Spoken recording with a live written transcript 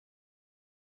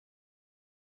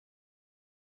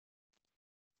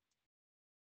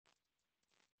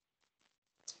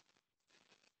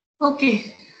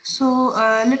Okay, so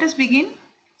let us begin.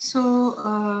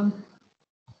 So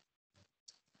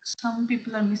some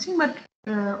people are missing, but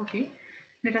okay,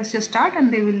 let us just start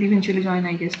and they will eventually join,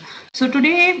 I guess. So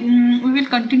today we will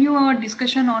continue our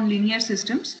discussion on linear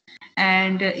systems.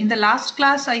 And in the last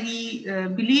class, I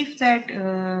believe that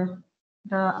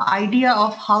the idea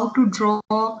of how to draw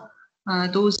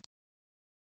those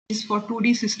for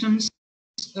 2D systems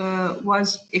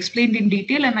was explained in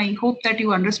detail, and I hope that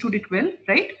you understood it well,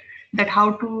 right? That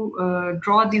how to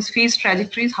draw these phase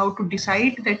trajectories, how to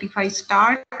decide that if I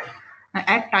start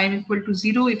at time equal to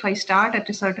 0, if I start at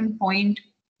a certain point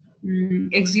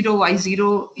x0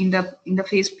 y0 in the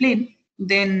phase plane,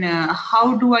 then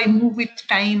how do I move with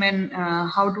time, and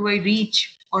how do I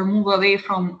reach or move away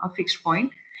from a fixed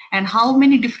point, and how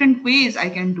many different ways I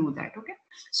can do that. Okay,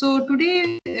 so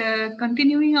today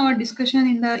continuing our discussion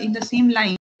in the same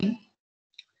line,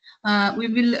 we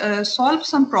will solve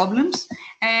some problems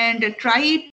and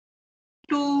try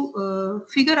to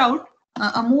figure out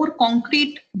a more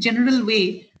concrete general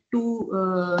way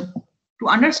to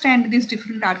understand these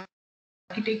different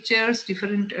architectures,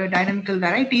 different dynamical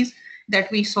varieties that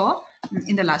we saw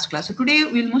in the last class. So today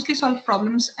we'll mostly solve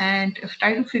problems and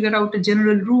try to figure out a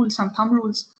general rule, some thumb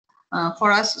rules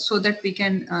for us, so that we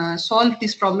can solve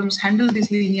these problems, handle these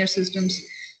linear systems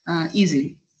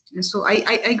easily. So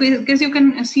I guess you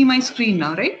can see my screen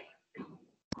now, right?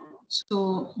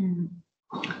 So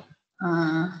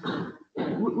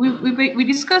we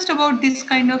discussed about this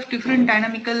kind of different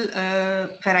dynamical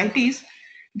varieties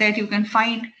that you can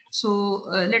find. So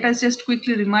let us just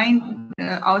quickly remind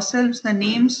ourselves the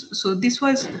names. So this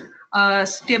was a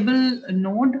stable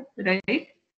node, right?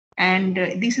 And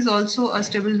this is also a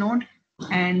stable node.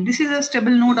 And this is a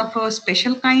stable node of a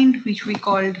special kind, which we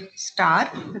called star,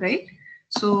 right?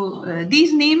 So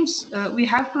these names we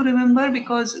have to remember,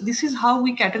 because this is how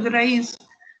we categorize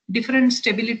different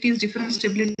stabilities, different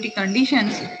stability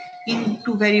conditions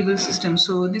into variable systems.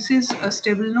 So this is a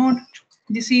stable node.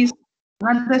 This is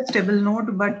another stable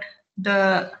node, but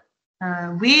the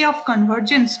way of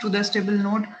convergence to the stable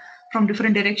node from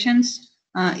different directions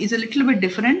is a little bit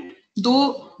different.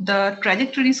 Though the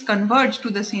trajectories converge to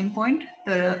the same point,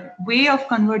 the way of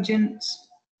convergence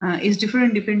is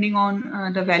different depending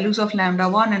on the values of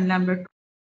lambda1 and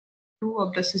lambda2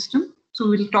 of the system. So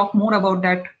we'll talk more about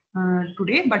that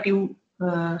today, but you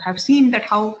have seen that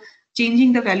how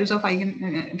changing the values of the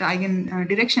eigen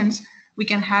directions, we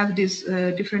can have these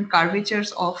different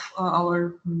curvatures of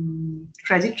our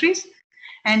trajectories.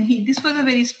 And this was a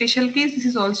very special case. This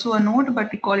is also a node, but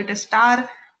we call it a star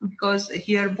because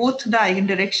here both the eigen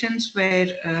directions were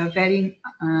varying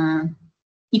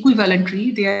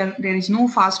equivalently. There is no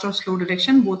fast or slow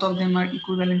direction. Both of them are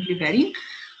equivalently varying.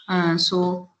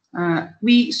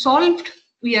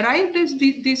 We arrived at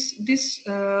these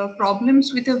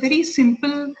problems with a very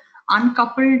simple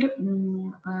uncoupled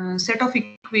set of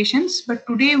equations. But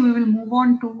today we will move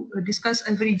on to discuss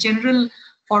a very general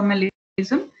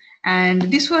formalism. And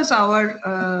this was our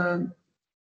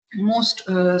most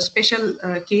special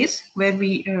case where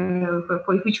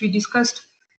for which we discussed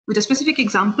with a specific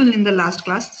example in the last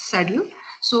class, saddle.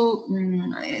 So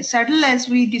saddle, as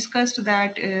we discussed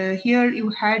that here you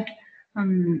had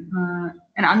an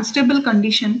unstable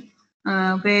condition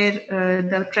where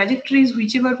the trajectories,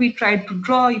 whichever we tried to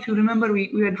draw, if you remember,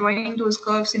 we were drawing those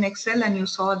curves in Excel, and you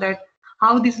saw that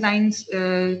how these lines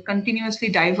continuously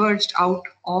diverged out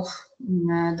of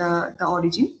the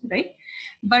origin, right?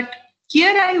 But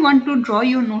here I want to draw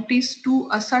your notice to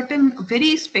a certain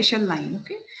very special line.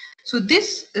 Okay, so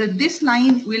this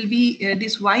line will be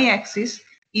this y-axis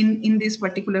in this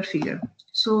particular figure.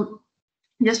 So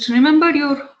just remember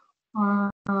your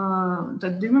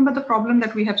remember the problem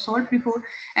that we have solved before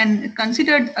and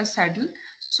considered a saddle.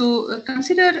 So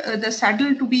consider the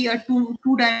saddle to be a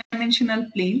two-dimensional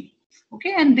plane.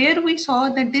 Okay, and there we saw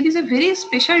that there is a very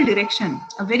special direction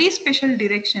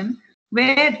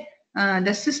where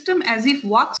the system as if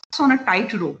walks on a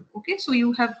tightrope. Okay, so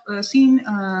you have seen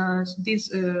this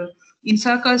in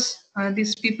circus,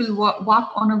 these people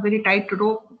walk on a very tight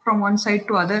rope from one side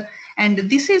to other, and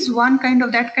this is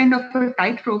that kind of a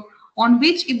tightrope on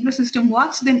which if the system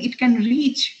walks, then it can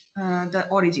reach the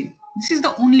origin. This is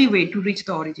the only way to reach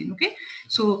the origin. Okay,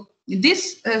 so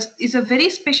this is a very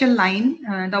special line.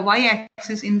 The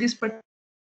y-axis in this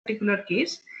particular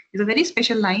case is a very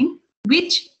special line,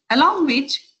 along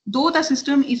which, though the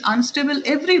system is unstable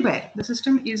everywhere, the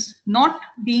system is not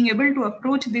being able to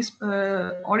approach this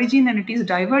origin, and it is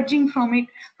diverging from it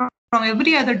from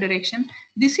every other direction.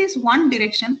 This is one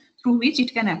direction through which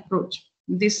it can approach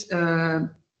this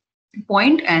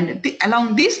point, and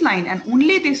along this line and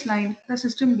only this line, the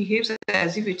system behaves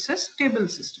as if it's a stable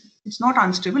system. It's not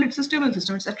unstable, it's a stable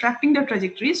system. It's attracting the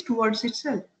trajectories towards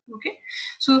itself. Okay,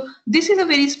 so this is a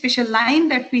very special line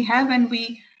that we have, and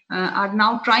we are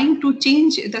now trying to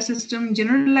change the system,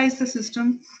 generalize the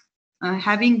system,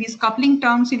 having these coupling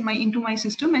terms into my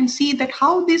system, and see that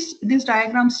how these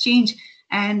diagrams change,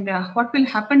 and what will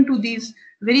happen to these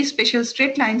very special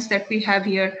straight lines that we have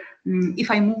here if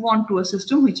I move on to a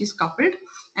system which is coupled.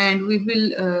 And we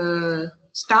will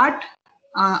start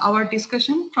our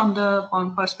discussion from the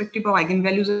perspective of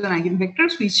eigenvalues and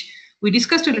eigenvectors, which we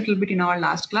discussed a little bit in our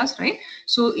last class, right?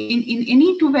 So in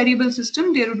any two variable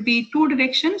system, there would be two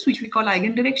directions, which we call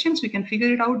eigendirections. We can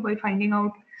figure it out by finding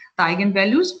out the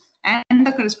eigenvalues and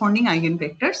the corresponding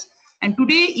eigenvectors. And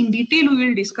today in detail, we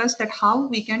will discuss that how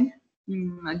we can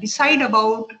decide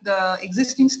about the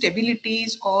existing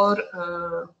stabilities or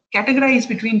categorize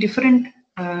between different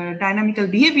dynamical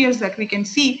behaviors that we can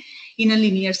see in a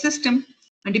linear system,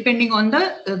 depending on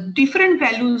the different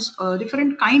values,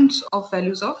 different kinds of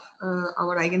values of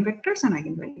our eigenvectors and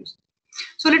eigenvalues.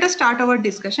 So let us start our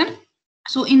discussion.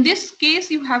 So in this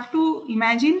case, you have to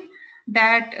imagine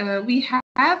that we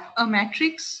have a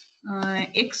matrix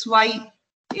x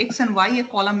and y, a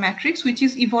column matrix, which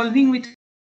is evolving with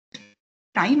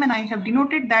time, and I have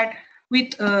denoted that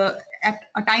with at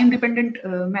a time dependent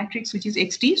matrix, which is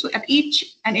xt. So at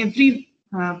each and every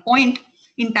point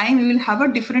in time, we will have a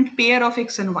different pair of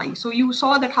x and y. So you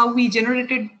saw that how we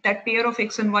generated that pair of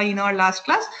x and y in our last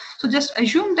class. So just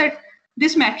assume that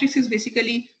this matrix is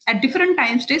basically at different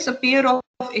time states a pair of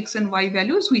x and y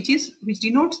values, which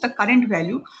denotes the current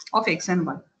value of x and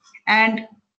y. And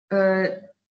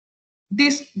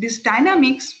this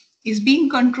dynamics is being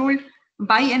controlled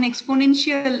by an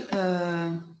exponentially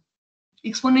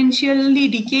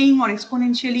decaying or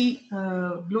exponentially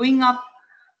blowing up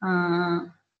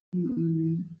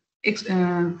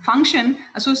function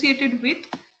associated with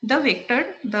the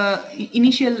vector, the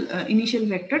initial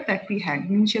vector that we had,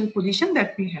 initial position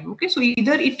that we have. Okay, so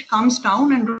either it comes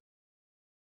down and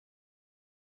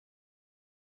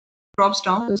drops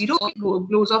down to 0, it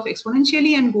blows off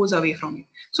exponentially and goes away from it.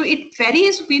 So it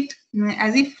varies with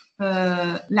as if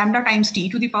lambda times t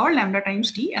to the power lambda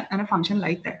times t and a function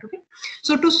like that. Okay,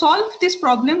 so to solve this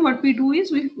problem, what we do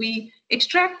is we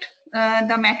extract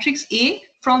the matrix A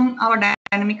from our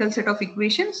dynamical set of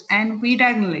equations and we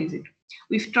diagonalize it.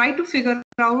 We try to figure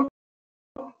out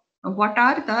what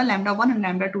are the lambda 1 and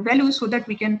lambda 2 values, so that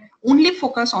we can only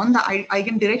focus on the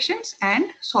eigendirections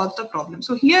and solve the problem.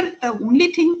 So here the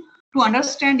only thing to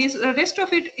understand is the rest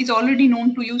of it is already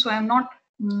known to you, so I am not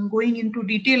going into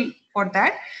detail for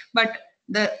that. But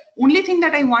the only thing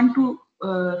that I want you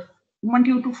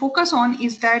to focus on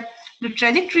is that the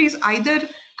trajectories either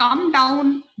come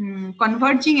down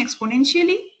converging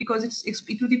exponentially because it's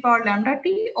e to the power lambda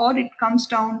t, or it comes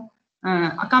down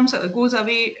goes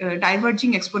away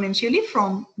diverging exponentially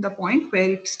from the point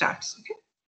where it starts. Okay,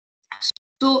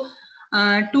 so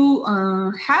to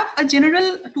have a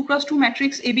general 2 cross 2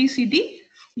 matrix ABCD,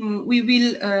 we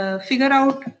will figure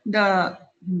out the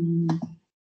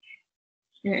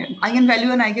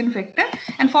eigenvalue and eigenvector,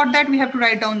 and for that we have to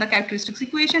write down the characteristics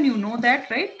equation. You know that,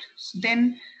 right? So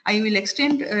then I will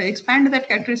expand that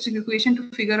characteristic equation to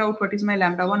figure out what is my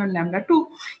lambda 1 and lambda 2.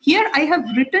 Here I have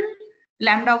written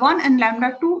lambda 1 and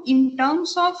lambda 2 in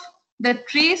terms of the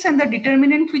trace and the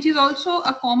determinant, which is also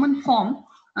a common form.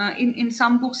 In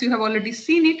some books you have already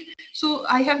seen it. So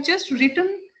I have just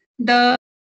written the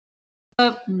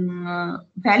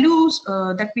values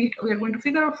that we are going to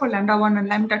figure out for lambda 1 and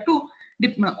lambda 2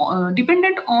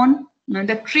 dependent on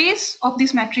the trace of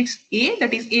this matrix A,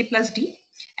 that is A plus D,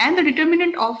 and the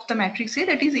determinant of the matrix A,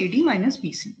 that is AD minus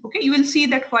BC. Okay, you will see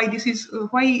that why this is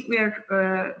why we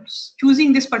are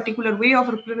choosing this particular way of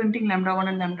representing lambda 1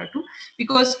 and lambda 2,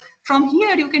 because from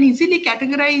here you can easily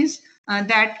categorize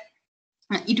that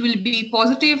it will be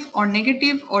positive or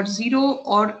negative or zero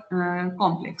or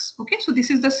complex. Okay, so this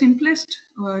is the simplest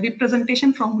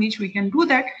representation from which we can do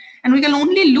that, and we can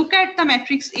only look at the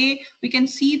matrix A. We can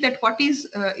see that what is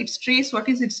its trace, what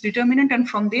is its determinant, and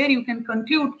from there you can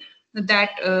conclude that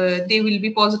they will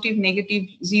be positive, negative,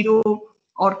 zero,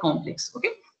 or complex.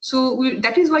 Okay, so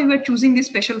that is why we are choosing this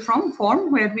special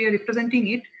form where we are representing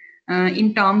it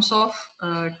in terms of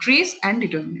trace and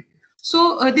determinant.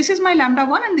 So this is my lambda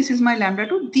 1 and this is my lambda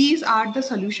 2. These are the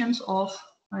solutions of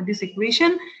this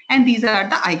equation, and these are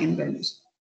the eigenvalues.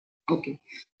 Okay,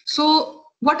 so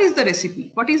what is the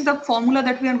recipe? What is the formula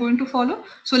that we are going to follow?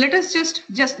 So let us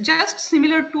just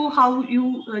similar to how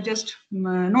you just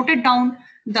noted down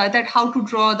that how to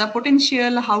draw the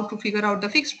potential, how to figure out the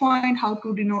fixed point, how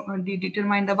to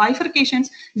determine the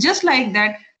bifurcations. Just like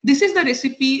that, this is the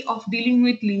recipe of dealing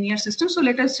with linear systems. So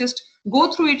let us just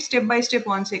go through it step by step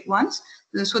once,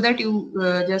 so that you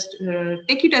just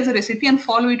take it as a recipe and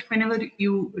follow it whenever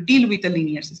you deal with a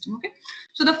linear system. Okay.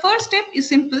 So the first step is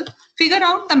simple: figure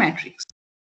out the matrix.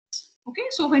 Okay,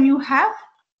 so when you have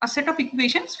a set of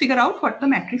equations, figure out what the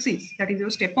matrix is. That is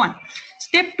your step 1.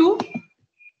 Step 2,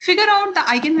 figure out the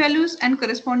eigenvalues and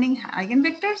corresponding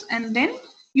eigenvectors, and then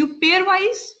you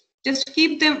pairwise just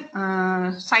keep them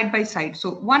side by side.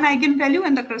 So one eigenvalue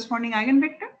and the corresponding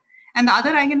eigenvector, and the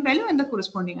other eigenvalue and the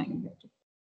corresponding eigenvector.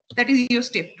 That is your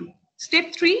step 2.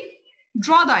 Step 3,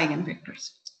 draw the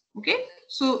eigenvectors. Okay,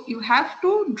 so you have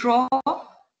to draw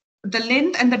the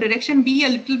length and the direction. Be a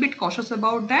little bit cautious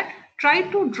about that. Try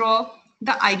to draw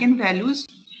the eigenvalues,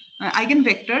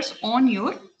 eigenvectors on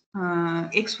your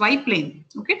xy plane.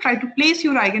 Okay, try to place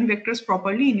your eigenvectors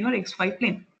properly in your xy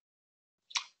plane.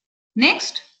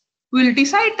 Next, we'll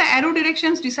decide the arrow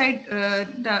directions,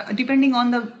 depending on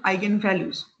the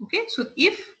eigenvalues. Okay, so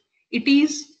if it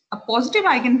is a positive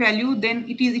eigenvalue, then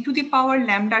it is e to the power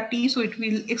lambda t, so it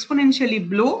will exponentially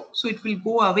blow, so it will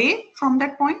go away from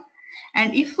that point.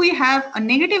 And if we have a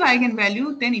negative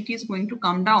eigenvalue, then it is going to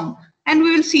come down. And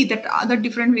we will see that other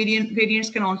different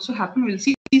variants can also happen. We'll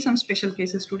see some special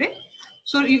cases today.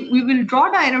 So we will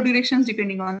draw the arrow directions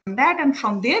depending on that, and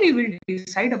from there you will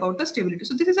decide about the stability.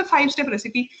 So this is a 5-step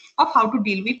recipe of how to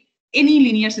deal with any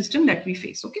linear system that we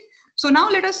face. Okay. So now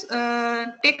let us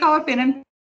take our pen and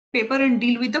paper and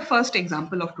deal with the first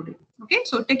example of today. Okay.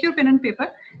 So take your pen and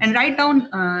paper and write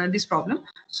down this problem.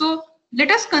 So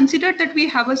let us consider that we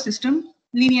have a system,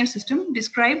 linear system,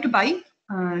 described by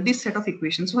this set of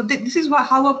equations. So this is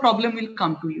how a problem will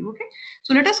come to you. Okay.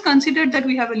 So let us consider that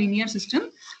we have a linear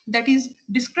system that is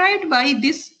described by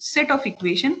this set of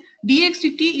equation: dx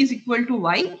dt is equal to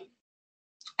y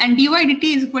and dy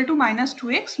dt is equal to minus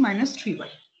 2x minus 3y.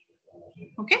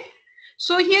 Okay.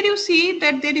 So here you see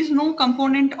that there is no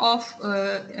component of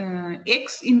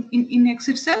x in x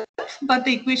itself, but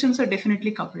the equations are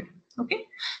definitely coupled. Okay.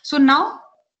 So now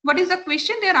what is the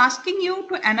question? They are asking you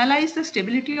to analyze the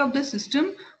stability of the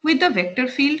system with the vector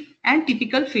field and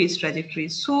typical phase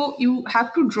trajectories. So you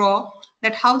have to draw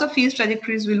that how the phase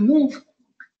trajectories will move,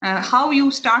 how you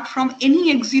start from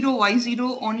any x0,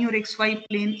 y0 on your xy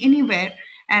plane anywhere,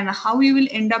 and how you will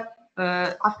end up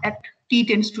at t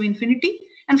tends to infinity.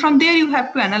 And from there you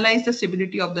have to analyze the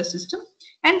stability of the system.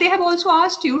 And they have also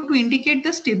asked you to indicate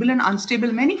the stable and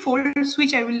unstable manifolds,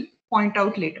 which I will point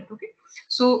out later. Okay.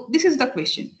 So this is the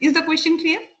question. Is the question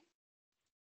clear?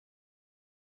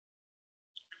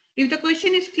 If the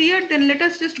question is clear, then let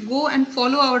us just go and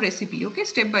follow our recipe. Okay,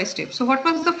 step by step. So what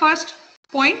was the first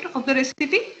point of the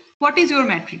recipe? What is your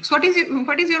matrix? What is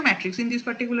your matrix in this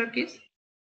particular case?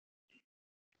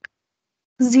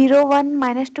 0, 1,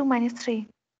 minus 2, minus 3.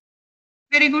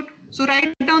 Very good. So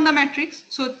write down the matrix.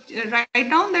 So write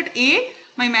down that A,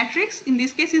 my matrix in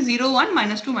this case is 0, 1,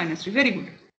 minus 2, minus 3. Very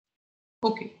good.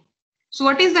 Okay. So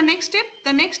what is the next step?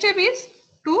 The next step is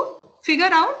to figure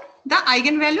out the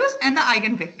eigenvalues and the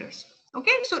eigenvectors.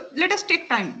 Okay. So let us take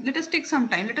time. Let us take some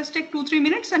time. Let us take 2-3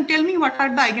 minutes and tell me what are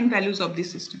the eigenvalues of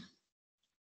this system.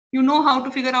 You know how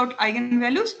to figure out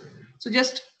eigenvalues. So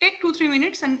just take 2-3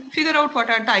 minutes and figure out what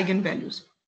are the eigenvalues.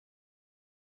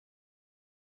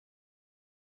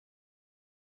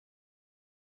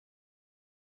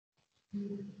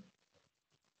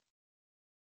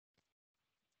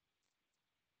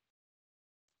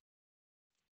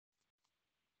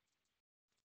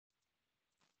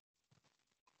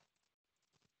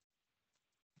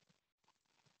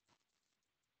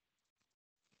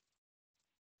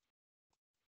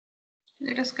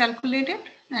 Let us calculate it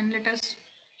and let us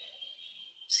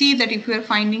see that if we are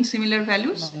finding similar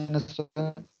values.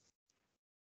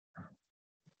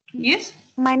 Yes?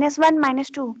 Minus 1, minus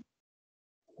 2.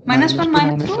 Minus 1,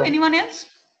 minus 2. Anyone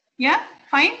else? Yeah,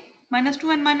 fine. Minus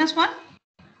 2 and minus 1.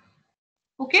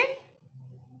 Okay.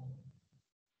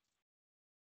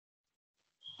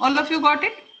 All of you got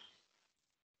it?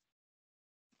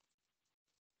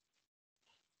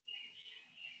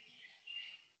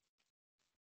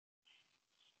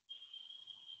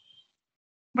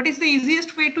 What is the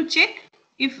easiest way to check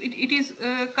if it is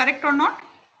correct or not?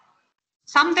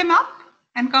 Sum them up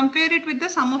and compare it with the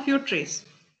sum of your trace,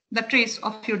 the trace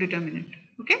of your determinant.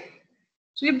 Okay.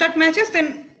 So if that matches,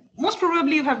 then most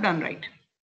probably you have done right.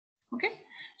 Okay.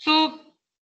 So,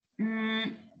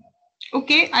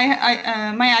 okay,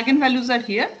 my eigenvalues are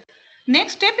here.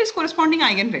 Next step is corresponding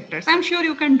eigenvectors. I'm sure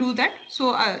you can do that.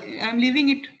 So I'm leaving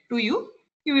it to you.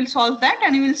 You will solve that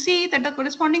and you will see that the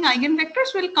corresponding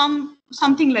eigenvectors will come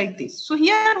something like this. So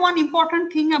here one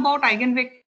important thing about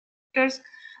eigenvectors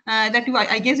that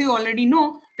I guess you already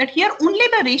know, that here only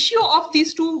the ratio of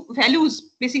these two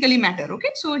values basically matter.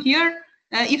 Okay, so here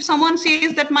if someone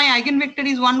says that my eigenvector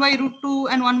is 1 by root 2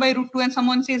 and 1 by root 2 and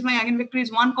someone says my eigenvector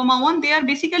is 1 comma 1, they are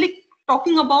basically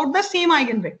talking about the same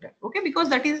eigenvector. Okay, because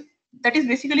that is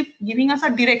basically giving us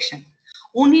a direction.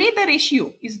 Only the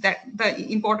ratio is that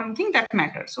the important thing that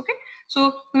matters. Okay,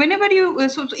 so whenever you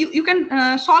you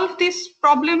can solve this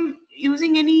problem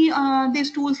using any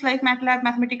these tools like MATLAB,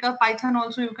 Mathematica, Python.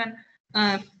 Also you can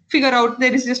figure out,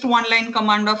 there is just one line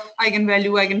command of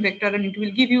eigenvalue, eigenvector, and it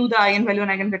will give you the eigenvalue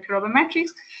and eigenvector of a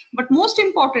matrix. But most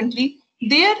importantly,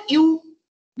 there you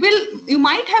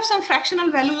might have some fractional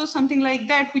values or something like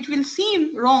that which will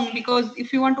seem wrong, because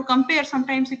if you want to compare,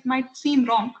 sometimes it might seem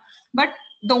wrong. But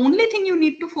the only thing you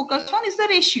need to focus on is the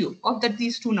ratio of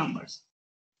these two numbers.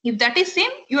 If that is same,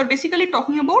 you are basically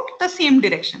talking about the same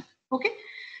direction. Okay,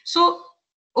 so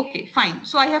okay, fine.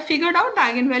 So I have figured out the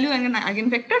eigenvalue and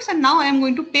eigenvectors, and now I am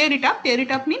going to pair it up. Pair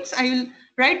it up means I will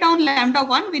write down lambda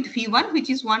 1 with v1, which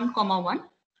is 1 comma 1,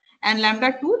 and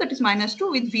lambda 2, that is minus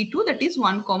 2, with v2, that is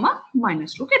 1 comma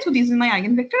minus 2. Okay, so this is my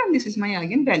eigenvector and this is my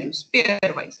eigenvalues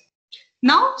pairwise.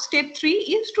 Now step 3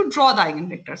 is to draw the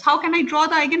eigenvectors. How can I draw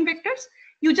the eigenvectors?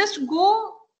 You just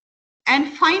go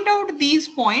and find out these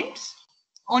points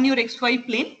on your xy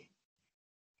plane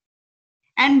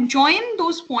and join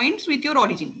those points with your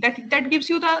origin. That gives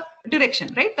you the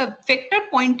direction, right? The vector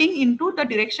pointing into the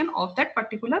direction of that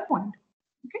particular point.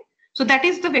 Okay, so that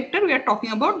is the vector we are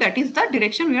talking about. That is the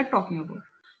direction we are talking about.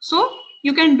 So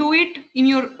you can do it in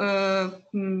your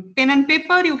pen and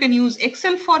paper. You can use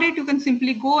Excel for it. You can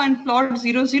simply go and plot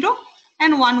 0, 0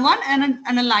 and 1, 1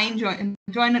 and a line draw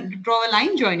a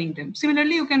line joining them.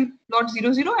 Similarly, you can plot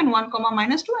 0, 0 and 1 comma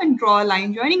minus 2 and draw a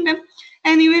line joining them,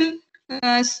 and you will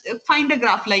find a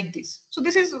graph like this. So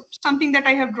this is something that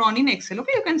I have drawn in Excel.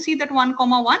 Okay, you can see that 1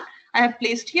 comma 1 I have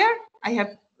placed here. I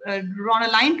have drawn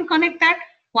a line to connect that.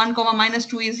 1 comma minus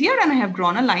 2 is here, and I have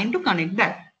drawn a line to connect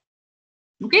that.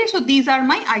 Okay, so these are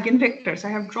my eigenvectors. I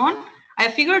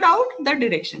have figured out the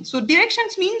direction. So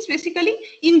directions means basically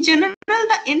in general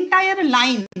the entire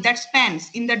line that spans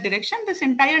in that direction, this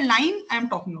entire line I am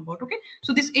talking about. Okay,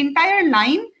 so this entire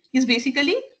line is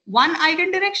basically one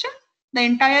eigendirection.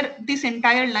 This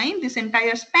entire line, this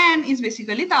entire span is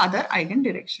basically the other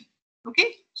eigendirection.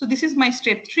 Okay, so this is my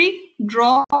step 3,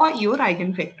 draw your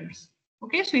eigenvectors.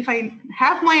 Okay, so if I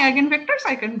have my eigenvectors,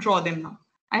 I can draw them now.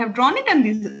 I have drawn it, and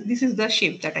this is the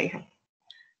shape that I have.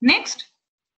 Next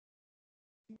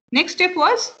step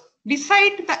was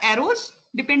decide the arrows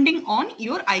depending on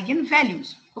your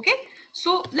eigenvalues. Okay,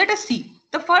 so let us see.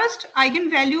 The first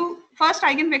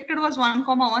eigenvector was 1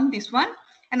 comma 1, this one,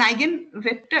 and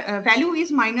eigenvector value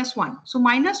is minus 1. So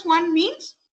minus 1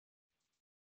 means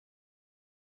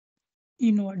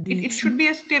in what direction? It should be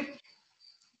a step.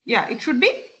 Yeah, it should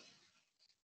be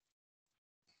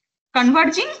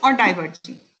converging or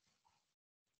diverging.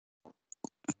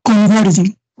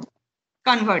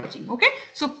 Converging. Okay,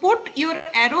 so put your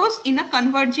arrows in a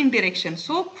converging direction.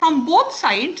 So from both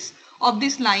sides of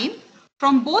this line,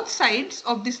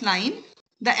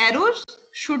 the arrows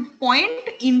should point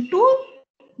into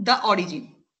the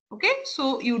origin. Okay,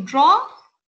 so you draw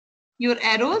your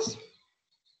arrows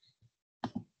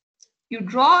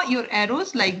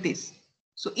like this.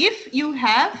 So if you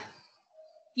have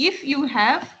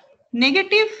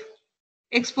negative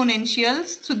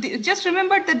exponentials, so just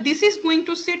remember that this is going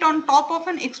to sit on top of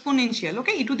an exponential.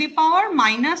 Okay, e to the power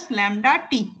minus lambda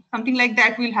t, something like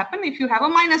that will happen if you have a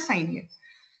minus sign here.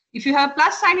 If you have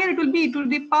plus sign here, it will be e to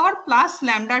the power plus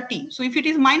lambda t. So if it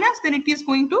is minus, then it is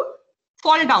going to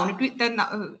fall down. It will,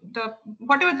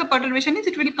 whatever the perturbation is,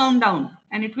 it will come down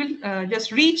and it will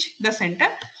just reach the center.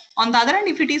 On the other hand,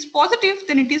 if it is positive,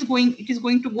 then it is going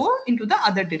to go into the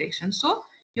other direction. So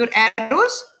your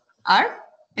arrows are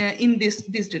in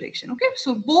this direction. Okay,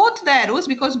 so both the arrows,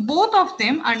 because both of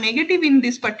them are negative in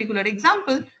this particular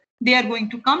example, they are going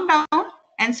to come down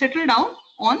and settle down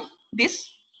on this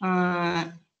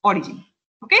origin.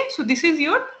 Okay, so this is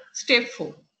your step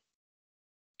 4.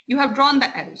 You have drawn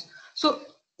the arrows. So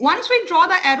once we draw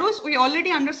the arrows, we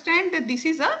already understand that this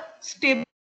is a stable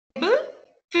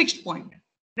fixed point,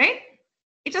 right?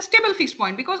 It's a stable fixed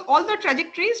point because all the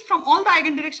trajectories from all the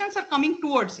eigendirections are coming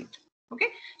towards it. Okay,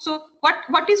 so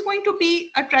what is going to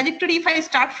be a trajectory if I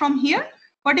start from here?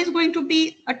 What is going to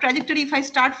be a trajectory if I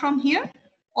start from here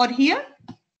or here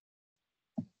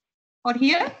or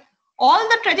here? All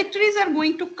the trajectories are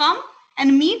going to come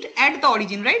and meet at the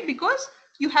origin, right? Because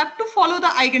you have to follow the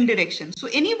eigendirection. So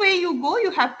any way you go,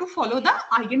 you have to follow the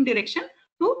eigendirection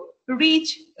to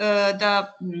reach the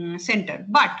center.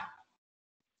 But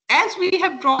as we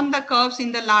have drawn the curves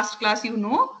in the last class, you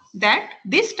know that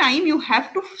this time you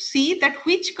have to see that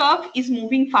which curve is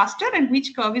moving faster and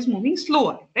which curve is moving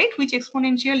slower, right? Which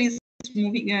exponential is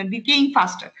moving decaying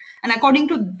faster, and according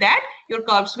to that your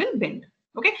curves will bend.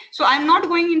 Okay, so I'm not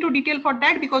going into detail for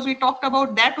that because we talked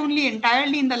about that only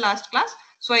entirely in the last class.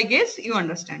 So I guess you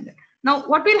understand that. Now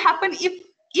what will happen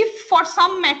if for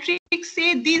some matrix,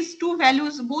 say these two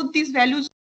values, both these values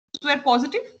were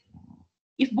positive?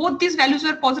 If both these values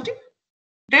were positive,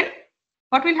 then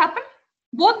what will happen?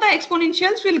 Both the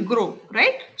exponentials will grow,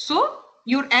 right? So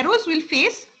your arrows will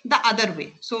face the other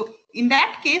way. So in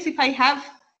that case, if I have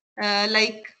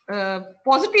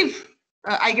positive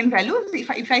eigenvalues,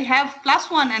 if I have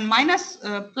 +1 and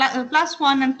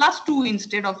 +1 and +2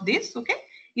 instead of this, okay?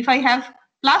 If I have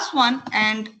 +1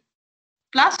 and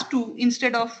 +2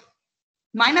 instead of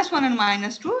 -1 and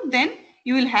 -2, then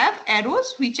you will have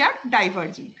arrows which are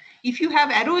diverging. If you have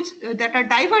arrows that are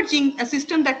diverging, a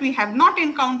system that we have not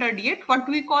encountered yet, what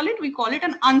do we call it? We call it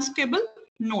an unstable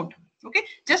node. Okay,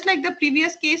 just like the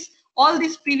previous case, all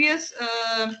these previous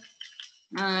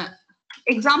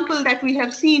example that we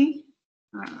have seen,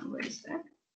 where is that?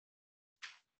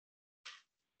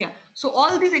 Yeah, so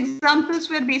all these examples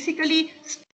were basically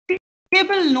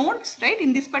stable nodes, right?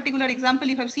 In this particular example,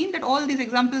 you have seen that all these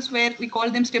examples where we call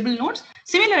them stable nodes.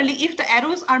 Similarly, if the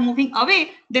arrows are moving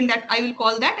away, then that I will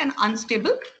call that an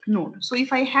unstable node. So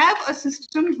if I have a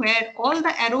system where all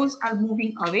the arrows are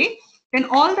moving away, then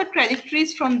all the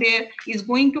trajectories from there is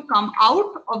going to come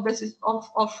out of the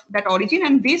of that origin,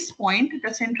 and this point,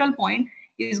 the central point,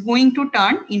 is going to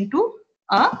turn into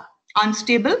a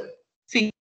unstable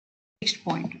fixed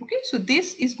point. Okay, so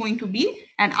this is going to be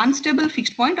an unstable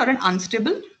fixed point or an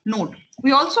unstable node.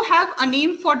 We also have a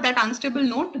name for that unstable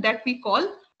node that we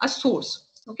call a source.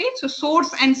 Okay, so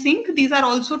source and sink, these are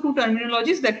also two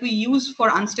terminologies that we use for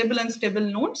unstable and stable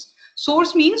nodes.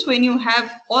 Source means when you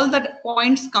have all the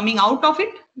points coming out of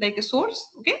it, like a source,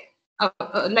 okay,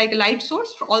 like a light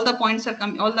source, all the points are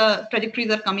coming, all the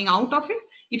trajectories are coming out of it.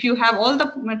 If you have all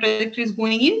the trajectories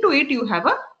going into it, you have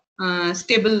a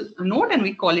stable node, and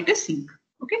we call it a sink.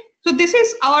 Okay, so this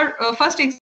is our first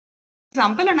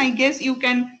example, and I guess you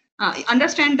can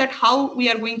understand that how we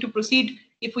are going to proceed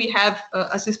if we have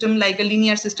a system like a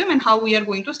linear system, and how we are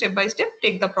going to step by step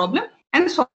take the problem and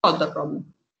solve the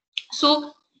problem.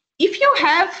 So if you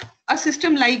have a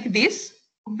system like this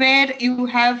where you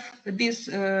have these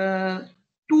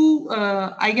two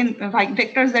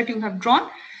eigenvectors that you have drawn,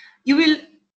 you will,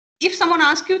 if someone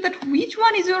asks you that which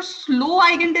one is your slow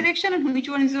eigendirection and which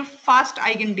one is your fast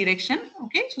eigendirection,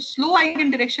 okay, so slow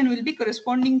eigendirection will be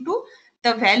corresponding to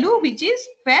the value which is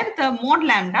where the mod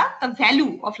lambda, the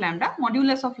value of lambda,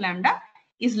 modulus of lambda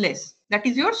is less. That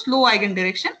is your slow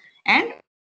eigendirection, and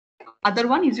other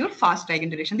one is your fast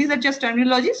eigendirection. These are just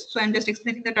terminologies, so I'm just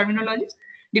explaining the terminologies.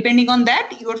 Depending on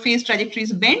that, your phase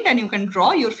trajectories bend, and you can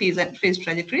draw your phase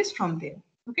trajectories from there.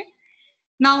 Okay.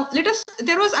 Now,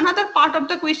 there was another part of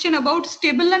the question about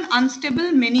stable and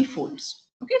unstable manifolds.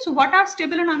 Okay, so what are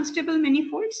stable and unstable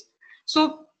manifolds?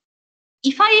 So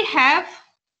if I have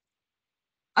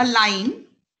a line,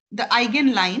 the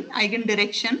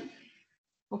eigendirection,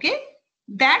 okay,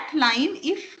 that line,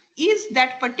 is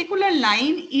that particular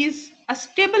line is a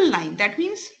stable line, that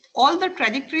means all the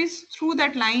trajectories through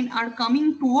that line are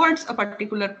coming towards a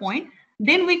particular point,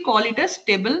 then we call it a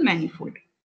stable manifold.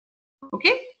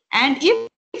 Okay, and if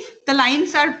the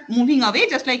lines are moving away,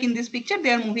 just like in this picture,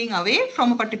 they are moving away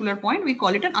from a particular point, we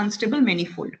call it an unstable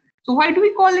manifold. So why do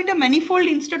we call it a manifold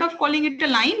instead of calling it a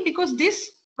line? Because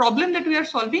this problem that we are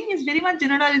solving is very much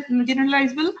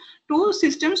generalizable to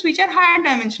systems which are higher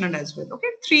dimensional as well. Okay,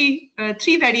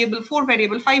 three variable, 4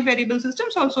 variable, 5 variable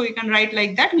systems also you can write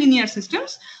like that. Linear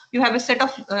systems, you have a set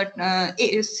of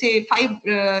say 5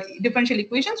 differential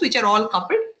equations which are all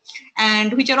coupled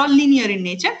and which are all linear in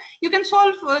nature. You can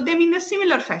solve them in a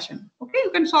similar fashion. Okay,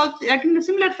 you can solve that in a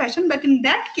similar fashion, but in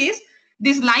that case,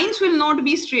 these lines will not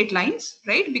be straight lines,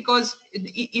 right? Because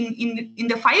in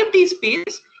the 5D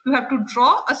space, you have to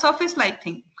draw a surface-like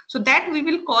thing. So that we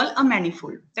will call a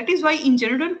manifold. That is why in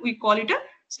general, we call it a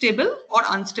stable or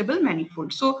unstable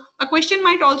manifold. So a question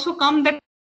might also come that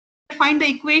find the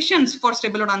equations for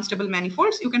stable or unstable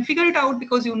manifolds. You can figure it out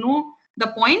because you know the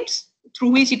points through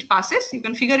which it passes. You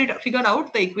can figure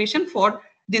out the equation for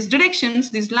these directions,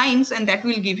 these lines, and that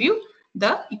will give you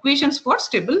the equations for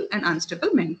stable and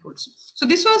unstable manifolds. So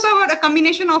this was a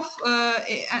combination of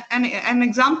an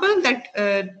example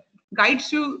that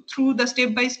guides you through the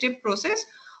step-by-step process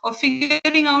of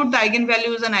figuring out the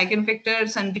eigenvalues and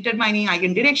eigenvectors and determining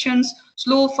eigendirections,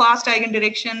 slow, fast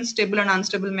eigendirections, stable and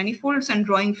unstable manifolds, and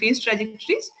drawing phase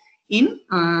trajectories in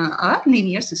a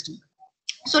linear system.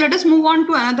 So let us move on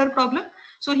to another problem.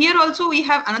 So here also we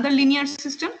have another linear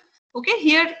system. Okay,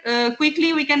 here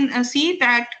quickly we can see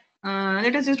that,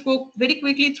 let us just go very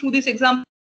quickly through this example.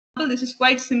 This is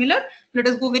quite similar. Let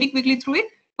us go very quickly through it.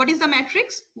 What is the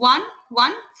matrix? 1,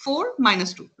 1, 4,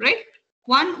 minus 2, right?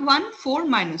 1, 1, 4,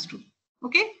 minus 2.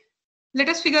 Okay. Let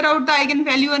us figure out the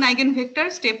eigenvalue and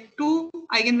eigenvector. Step 2,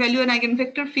 eigenvalue and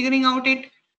eigenvector, figuring out it.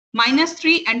 Minus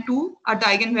 3 and 2 are the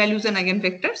eigenvalues and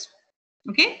eigenvectors.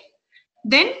 Okay.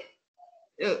 Then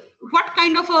what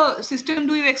kind of a system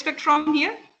do you expect from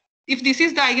here? If this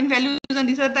is the eigenvalues and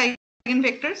these are the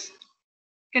eigenvectors,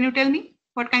 can you tell me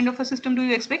what kind of a system do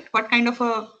you expect? What kind of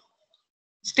a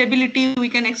stability we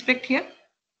can expect here?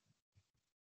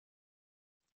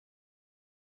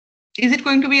 Is it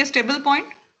going to be a stable point?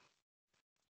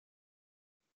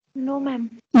 No,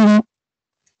 ma'am.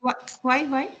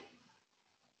 Why?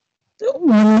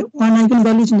 One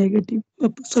eigenvalue is negative.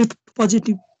 Sorry,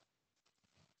 positive.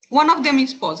 One of them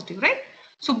is positive, right?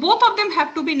 So both of them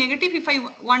have to be negative if I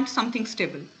want something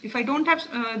stable. If I don't have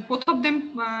both of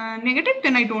them negative,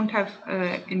 then I don't have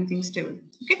anything stable.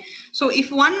 Okay. So if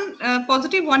one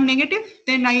positive, one negative,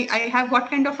 then I have what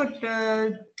kind of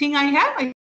a thing I have?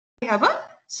 I have a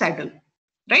saddle,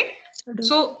 right? Saddle.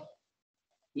 So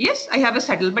yes, I have a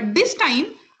saddle, but this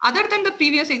time, other than the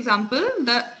previous example,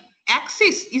 the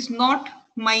axis is not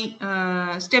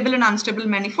my stable and unstable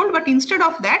manifold, but instead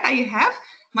of that, I have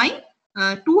my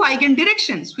two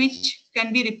eigendirections, which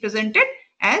can be represented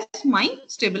as my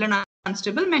stable and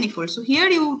unstable manifold. So here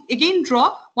you again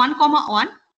draw 1, 1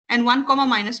 and 1,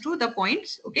 minus 2, the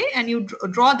points, okay, and you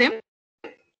draw them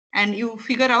and you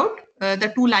figure out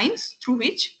the two lines through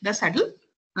which the saddle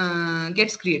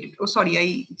gets created. Oh, sorry,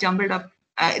 I jumbled up.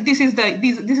 This is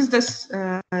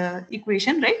the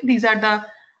equation, right? These are the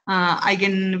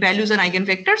eigenvalues and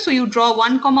eigenvectors. So you draw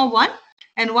 1, 1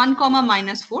 and 1,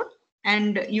 minus 4,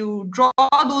 and you draw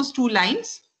those two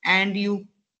lines and you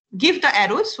give the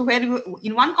arrows. So where you,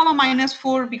 in 1, minus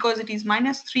 4, because it is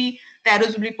minus 3, the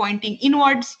arrows will be pointing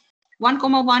inwards. 1,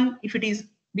 1, if it is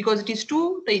because it is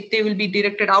 2, they will be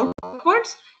directed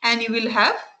outwards, and you will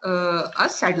have a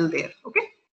saddle there. Okay.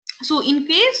 So in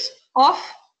case of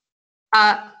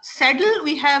saddle,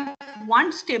 we have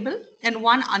one stable and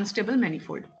one unstable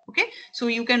manifold. Okay, so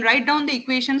you can write down the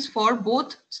equations for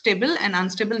both stable and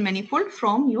unstable manifold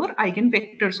from your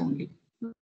eigenvectors only.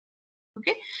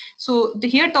 Okay, so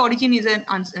here the origin is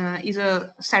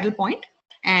a saddle point,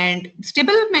 and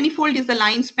stable manifold is the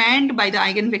line spanned by the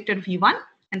eigenvector v1,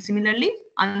 and similarly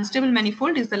unstable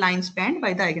manifold is the line spanned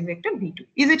by the eigenvector v2.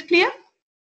 Is it clear?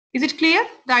 Is it clear,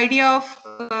 the idea of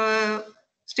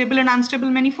stable and unstable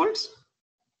manifolds?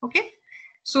 Okay,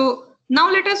 so now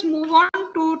let us move on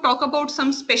to talk about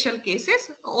some special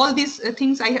cases. All these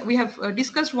things we have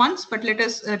discussed once, but let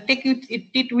us take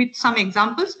it with some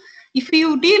examples. If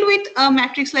you deal with a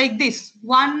matrix like this,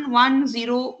 1, 1,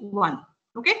 0, 1,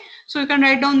 okay, so you can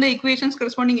write down the equations,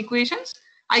 corresponding equations.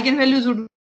 Eigenvalues would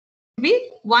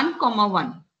be 1,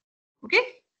 1, okay.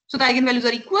 So the eigenvalues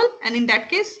are equal, and in that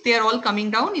case, they are all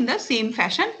coming down in the same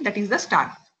fashion, that is the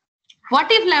star. What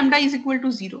if lambda is equal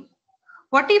to 0?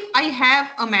 What if I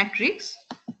have a matrix?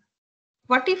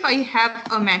 What if I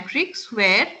have a matrix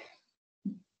where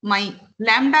my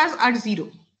lambdas are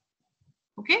 0?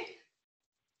 Okay.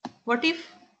 What if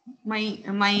my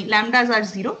lambdas are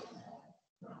 0?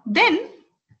 Then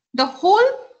the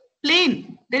whole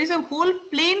plane, there is a whole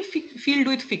plane filled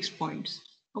with fixed points.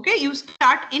 Okay. You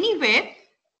start anywhere,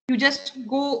 you just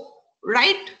go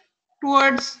right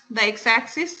towards the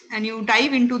x-axis and you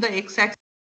dive into the x-axis,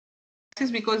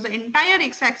 because the entire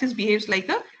x-axis behaves like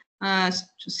a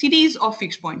series of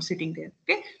fixed points sitting there.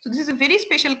 Okay, so this is a very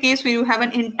special case where you have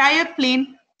an entire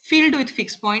plane filled with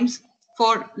fixed points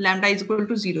for lambda is equal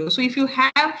to 0. So if you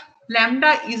have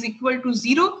lambda is equal to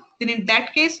 0, then in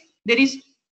that case there is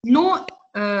no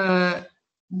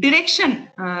direction,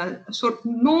 so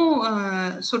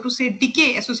to say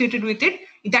decay associated with it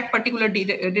in that particular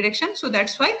direction. So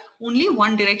that's why only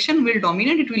one direction will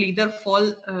dominate. It will either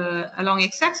fall along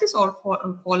x-axis or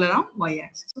fall along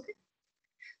y-axis. Okay.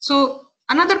 So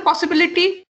another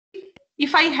possibility,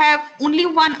 if I have only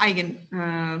one eigen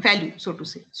value, so to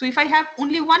say. So if I have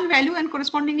only one value and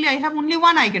correspondingly I have only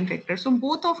one eigenvector, so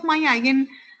both of my eigen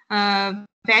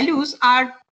values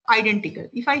are identical.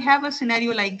 If I have a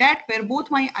scenario like that where both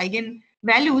my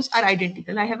eigenvalues are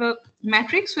identical, I have a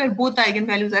matrix where both the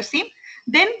eigenvalues are same,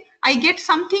 then I get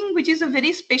something which is a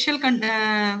very special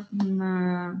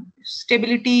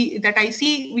stability that I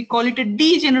see. We call it a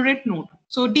degenerate node.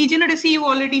 So degeneracy, you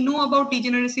already know about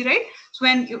degeneracy, right? So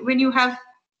when you have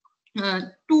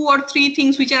 2 or 3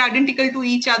 things which are identical to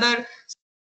each other,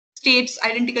 states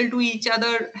identical to each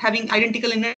other, having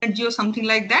identical energy or something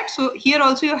like that. So here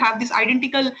also you have these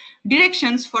identical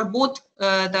directions for both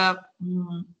the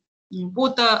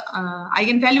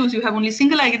eigenvalues. You have only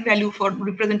single eigenvalue for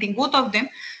representing both of them.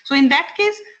 So in that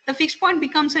case, the fixed point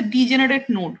becomes a degenerate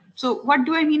node. So what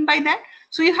do I mean by that?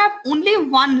 So you have only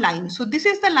one line. So this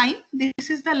is the line, this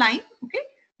is the line, okay?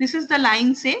 This is the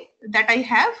line, say, that I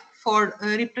have for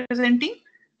representing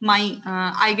my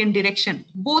eigendirection.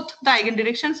 Both the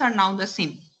eigendirections are now the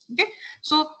same, okay?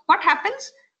 So what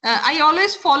happens? I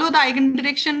always follow the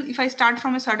eigendirection if I start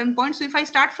from a certain point. So if I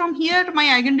start from here, my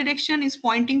eigendirection is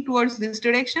pointing towards this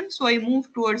direction. So I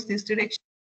move towards this direction.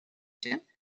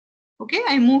 Okay,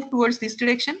 I move towards this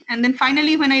direction. And then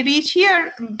finally, when I reach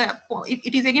here,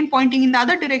 it is again pointing in the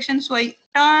other direction. So I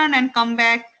turn and come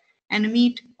back and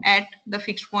meet at the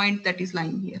fixed point that is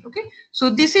lying here. Okay, so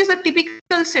this is a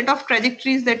typical set of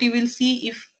trajectories that you will see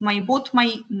if both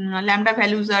my lambda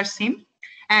values are same.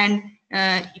 And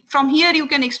from here you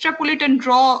can extrapolate and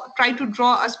try to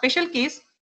draw a special case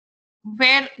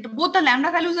where both the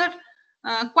lambda values are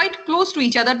quite close to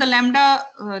each other. The lambda,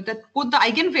 both the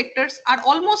eigenvectors are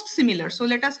almost similar. So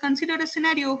let us consider a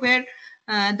scenario where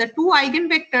the two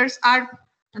eigenvectors,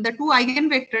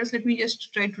 let me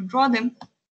just try to draw them.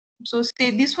 So say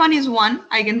this one is one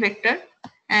eigenvector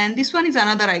and this one is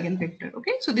another eigenvector.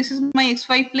 Okay, so this is my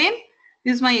xy plane,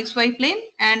 this is my xy plane,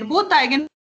 and both the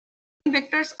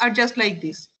eigenvectors are just like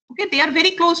this. Okay, they are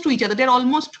very close to each other. They're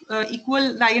almost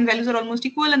equal. The eigenvalues are almost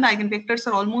equal and the eigenvectors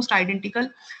are almost identical,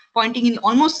 pointing in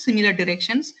almost similar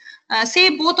directions.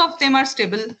 Say both of them are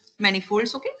stable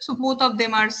manifolds. Okay, so both of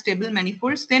them are stable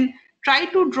manifolds. Then try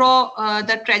to draw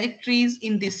the trajectories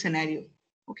in this scenario.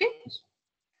 Okay,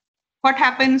 what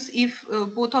happens if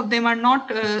both of them are not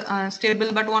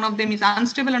stable, but one of them is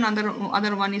unstable and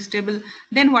other one is stable?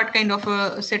 Then what kind of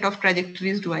a set of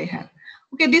trajectories do I have?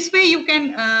 Okay, this way you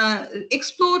can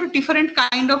explore different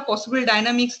kind of possible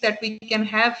dynamics that we can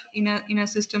have in a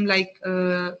system like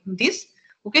this.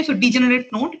 Okay, so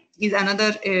degenerate node is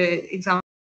another example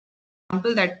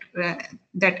that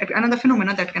another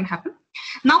phenomena that can happen.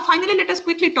 Now finally, let us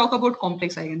quickly talk about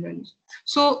complex eigenvalues.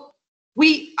 So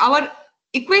our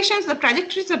equations, the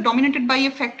trajectories are dominated by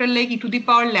a factor like e to the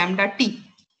power lambda t.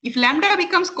 If lambda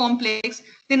becomes complex,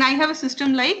 then I have a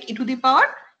system like e to the power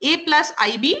a plus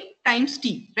ib times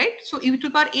t, right? So e to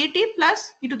the power at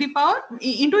plus e to the power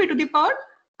into e to the power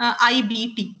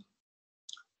ibt.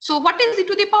 So what is e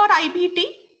to the power ibt?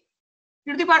 E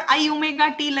to the power I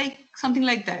omega t, like something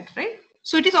like that, right?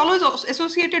 So it is always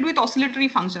associated with oscillatory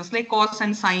functions like cos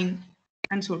and sine,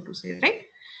 and so to say, right?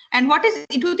 And what is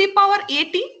e to the power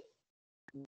at?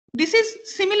 This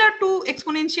is similar to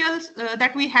exponentials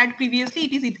that we had previously.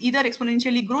 It is either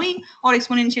exponentially growing or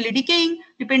exponentially decaying,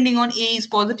 depending on a is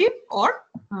positive or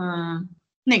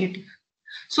negative.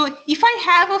 So if I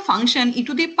have a function e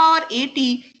to the power at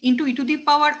into e to the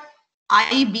power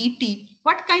ibt,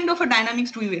 what kind of a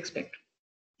dynamics do you expect?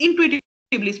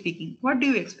 Intuitively speaking, what do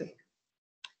you expect?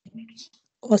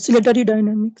 Oscillatory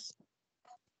dynamics.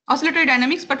 Oscillatory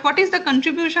dynamics, but what is the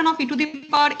contribution of e to the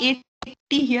power at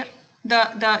here,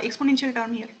 the exponential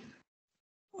term here?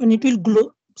 And it will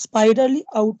grow spirally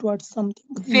outwards something.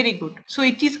 Very good. So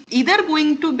it is either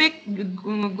going to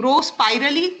grow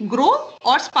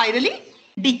or spirally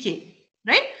decay,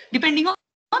 right? Depending on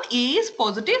A is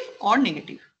positive or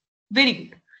negative. Very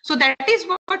good. So that is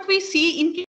what we see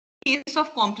in case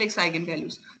of complex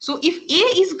eigenvalues. So if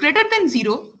A is greater than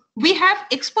 0, we have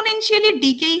exponentially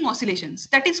decaying oscillations.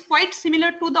 That is quite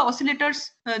similar to the oscillators,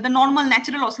 the normal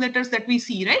natural oscillators that we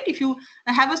see, right? If you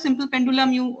have a simple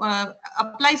pendulum, you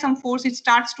apply some force, it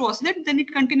starts to oscillate, then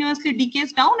it continuously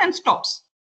decays down and stops.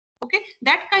 Okay,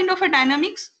 that kind of a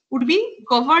dynamics would be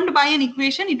governed by an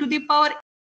equation e to the power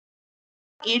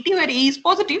at, where A is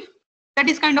positive, that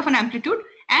is kind of an amplitude,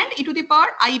 and e to the power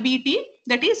ibt,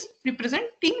 that is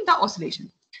representing the oscillation.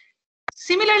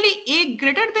 Similarly, A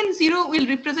greater than 0 will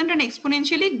represent an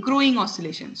exponentially growing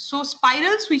oscillation. So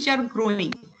spirals which are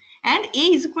growing and A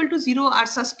is equal to 0 are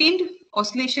sustained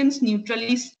oscillations,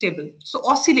 neutrally stable. So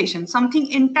oscillation, something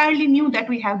entirely new that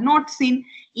we have not seen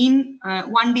in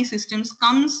 1D systems,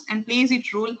 comes and plays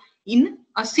its role in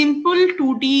a simple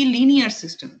 2D linear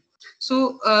system.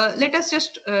 So let us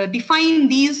just define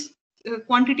these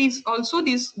quantities also,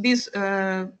 these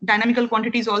dynamical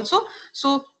quantities also.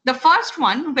 So the first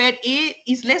one, where A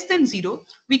is less than 0,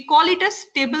 we call it a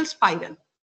stable spiral.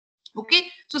 Okay,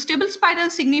 so stable spiral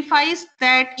signifies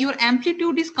that your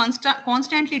amplitude is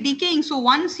constantly decaying. So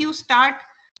once you start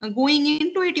going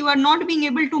into it, you are not being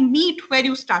able to meet where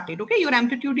you started. Okay, your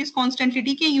amplitude is constantly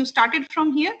decaying. You started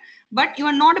from here, but you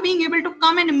are not being able to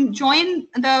come and join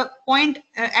the point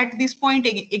at this point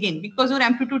again, because your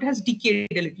amplitude has decayed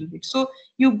a little bit. So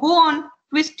you go on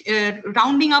twist,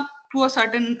 rounding up to a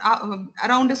certain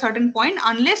around a certain point,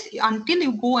 until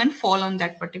you go and fall on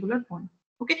that particular point.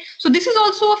 Okay, so this is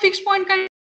also a fixed point kind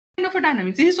of a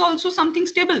dynamics. This is also something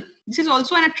stable. This is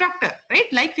also an attractor, right?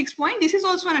 Like fixed point, this is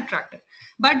also an attractor.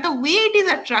 But the way it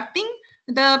is attracting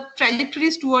the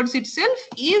trajectories towards itself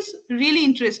is really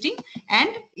interesting, and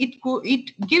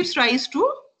it gives rise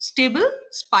to stable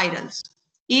spirals.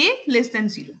 A less than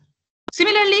 0.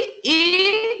 Similarly,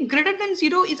 A greater than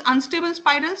 0 is unstable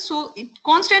spiral. So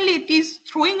it is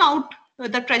throwing out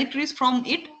the trajectories from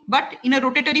it, but in a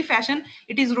rotatory fashion.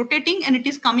 It is rotating and it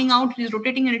is coming out, it is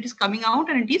rotating and it is coming out,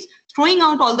 and it is throwing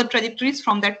out all the trajectories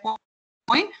from that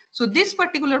point. So this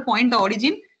particular point, the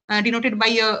origin denoted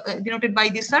by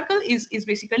this circle, is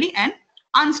basically an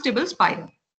unstable spiral.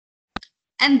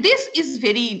 And this is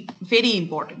very, very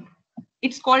important.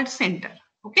 It's called center.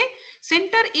 Okay,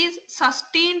 center is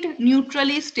sustained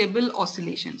neutrally stable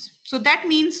oscillations. So that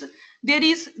means there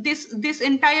is this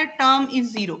entire term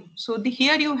is 0. So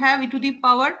here you have e to the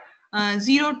power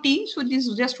 0t. So this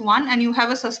is just 1, and you have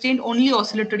a sustained only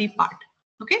oscillatory part.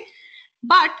 Okay,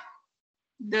 but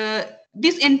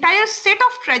this entire set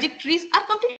of trajectories are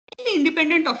completely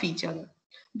independent of each other.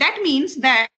 That means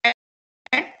that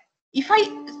if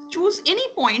I choose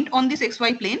any point on this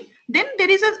xy plane, then there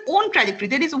is a own trajectory.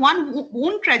 There is one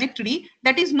own trajectory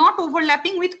that is not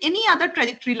overlapping with any other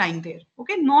trajectory line there.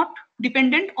 Okay, not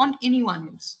dependent on anyone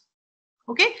else.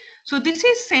 Okay, so this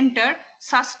is center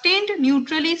sustained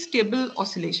neutrally stable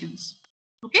oscillations.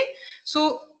 Okay,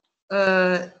 so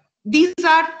these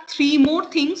are 3 more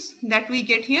things that we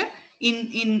get here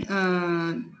in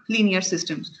linear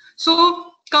systems. So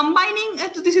combining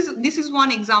this is one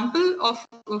example of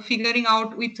figuring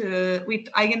out with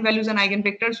eigenvalues and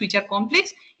eigenvectors which are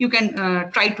complex. You can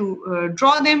try to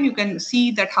draw them. You can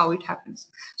see that how it happens.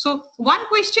 So one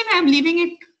question I am leaving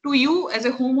it to you as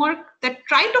a homework, that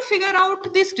try to figure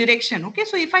out this direction. Okay,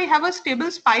 so if I have a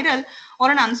stable spiral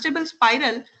or an unstable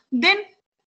spiral, then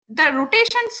the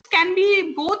rotations can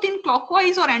be both in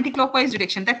clockwise or anti-clockwise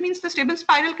direction. That means the stable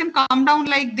spiral can come down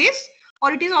like this,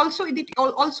 or it is also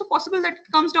possible that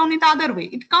it comes down in the other way.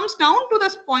 It comes down to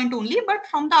this point only, but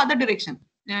from the other direction,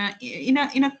 in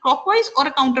a clockwise or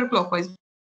a counterclockwise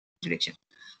direction.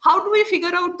 How do we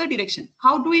figure out the direction?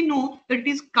 How do we know that it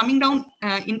is coming down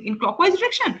in clockwise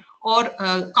direction or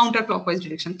counterclockwise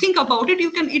direction? Think about it.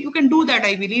 You can do that,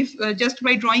 I believe, just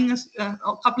by drawing a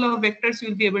couple of vectors.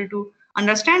 You'll be able to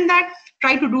understand that.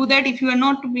 Try to do that. If you are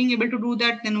not being able to do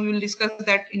that, then we will discuss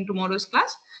that in tomorrow's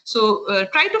class. So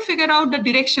try to figure out the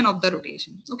direction of the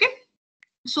rotation. Okay.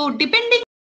 So depending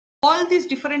on all these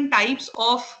different types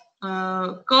of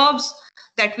curves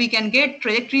that we can get,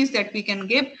 trajectories that we can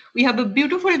give, we have a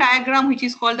beautiful diagram which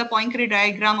is called the Poincare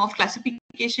diagram of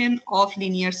classification of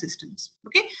linear systems.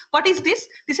 Okay, what is this?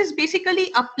 This is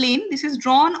basically a plane. This is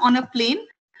drawn on a plane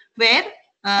where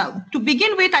to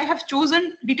begin with, I have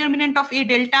chosen determinant of A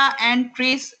delta and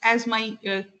trace as my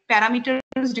parameters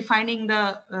defining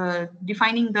the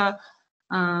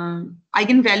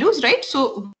eigenvalues, right?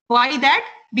 So why that?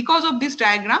 Because of this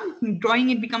diagram, drawing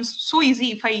it becomes so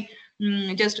easy if I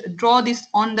just draw this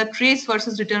on the trace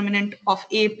versus determinant of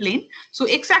A plane. So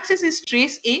x-axis is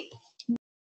trace A.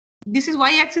 This is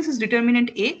y-axis is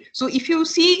determinant A. So if you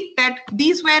see that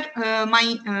these were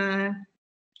my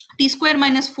t square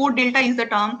minus 4 delta is the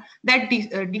term that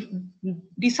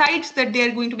decides that they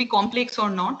are going to be complex or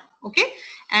not. Okay,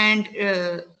 and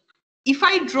if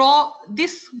I draw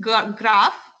this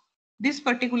graph, this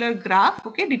particular graph,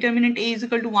 okay, determinant A is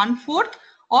equal to 1/4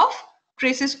 of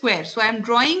trace square. So I am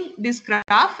drawing this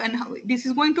graph, and this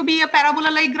is going to be a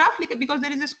parabola-like graph because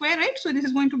there is a square, right? So this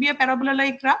is going to be a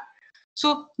parabola-like graph.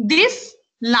 So this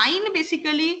line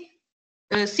basically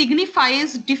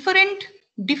signifies different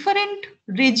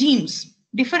regimes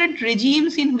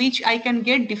in which I can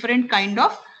get different kind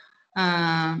of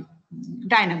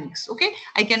dynamics. Okay,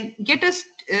 I can get a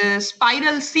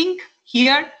spiral sink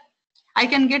here. I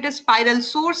can get a spiral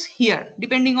source here,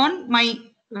 depending on my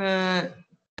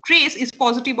trace is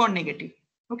positive or negative.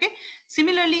 Okay,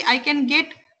 similarly, I can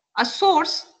get a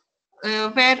source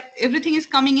where everything is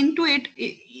coming into it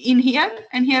in here,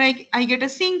 and here I get a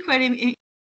sink where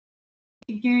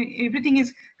everything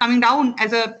is coming down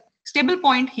as a stable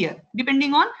point here,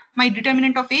 depending on my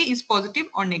determinant of A is positive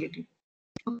or negative.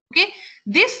 Okay,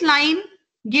 this line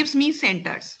gives me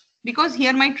centers. because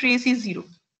here my trace is 0.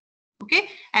 Okay,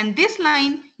 and this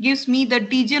line gives me the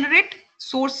degenerate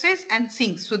sources and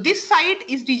sinks. So this side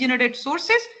is degenerate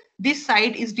sources, this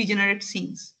side is degenerate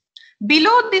sinks.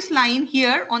 Below this line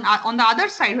here on the other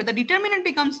side where the determinant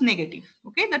becomes negative,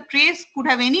 okay, the trace could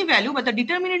have any value but the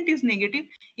determinant is negative.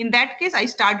 In that case I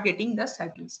start getting the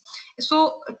saddles.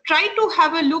 So try to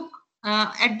have a look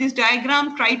at this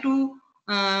diagram, try to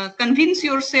convince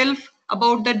yourself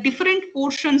about the different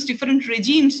portions, different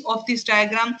regimes of this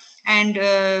diagram, and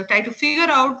try to figure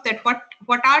out that what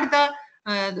are the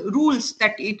rules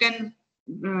that you can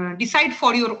decide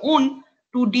for your own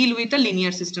to deal with a linear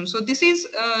system. So this is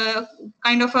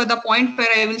kind of the point where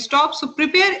I will stop. So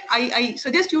I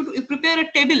suggest you to prepare a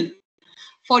table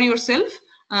for yourself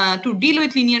to deal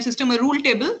with linear system, a rule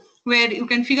table where you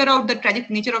can figure out the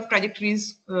nature of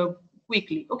trajectories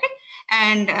quickly. Okay.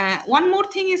 And one more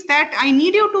thing is that I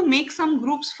need you to make some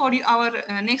groups for our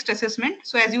next assessment.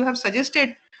 So as you have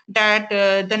suggested that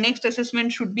the next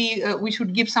assessment should be, we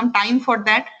should give some time for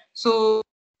that. So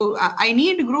I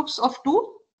need groups of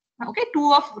 2. Okay,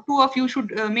 two of you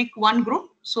should make one group.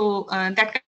 So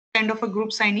that kind of a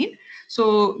groups I need.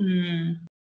 So can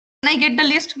I get the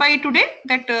list by today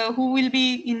that who will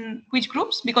be in which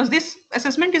groups, because this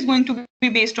assessment is going to be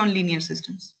based on linear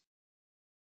systems.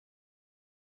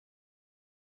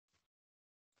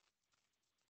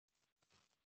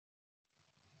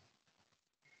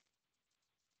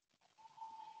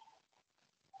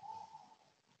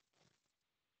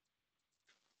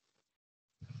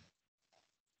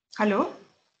 Hello.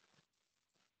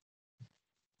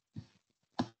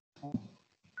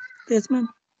 Yes, ma'am.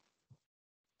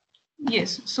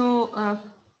 Yes. So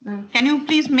can you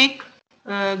please make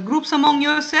groups among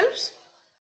yourselves?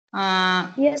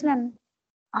 Yes, ma'am.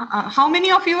 How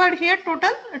many of you are here total?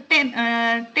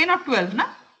 10 or 12, na?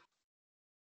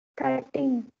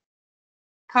 13.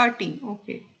 13.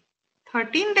 Okay.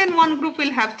 13, then one group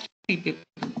will have 3 people.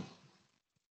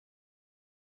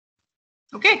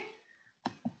 Okay.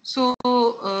 So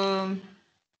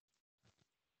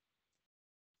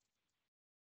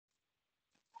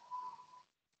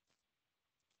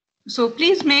so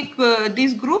please make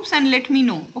these groups and let me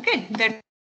know, okay, that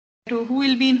who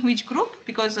will be in which group,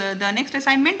 because the next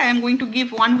assignment I am going to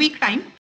give 1 week time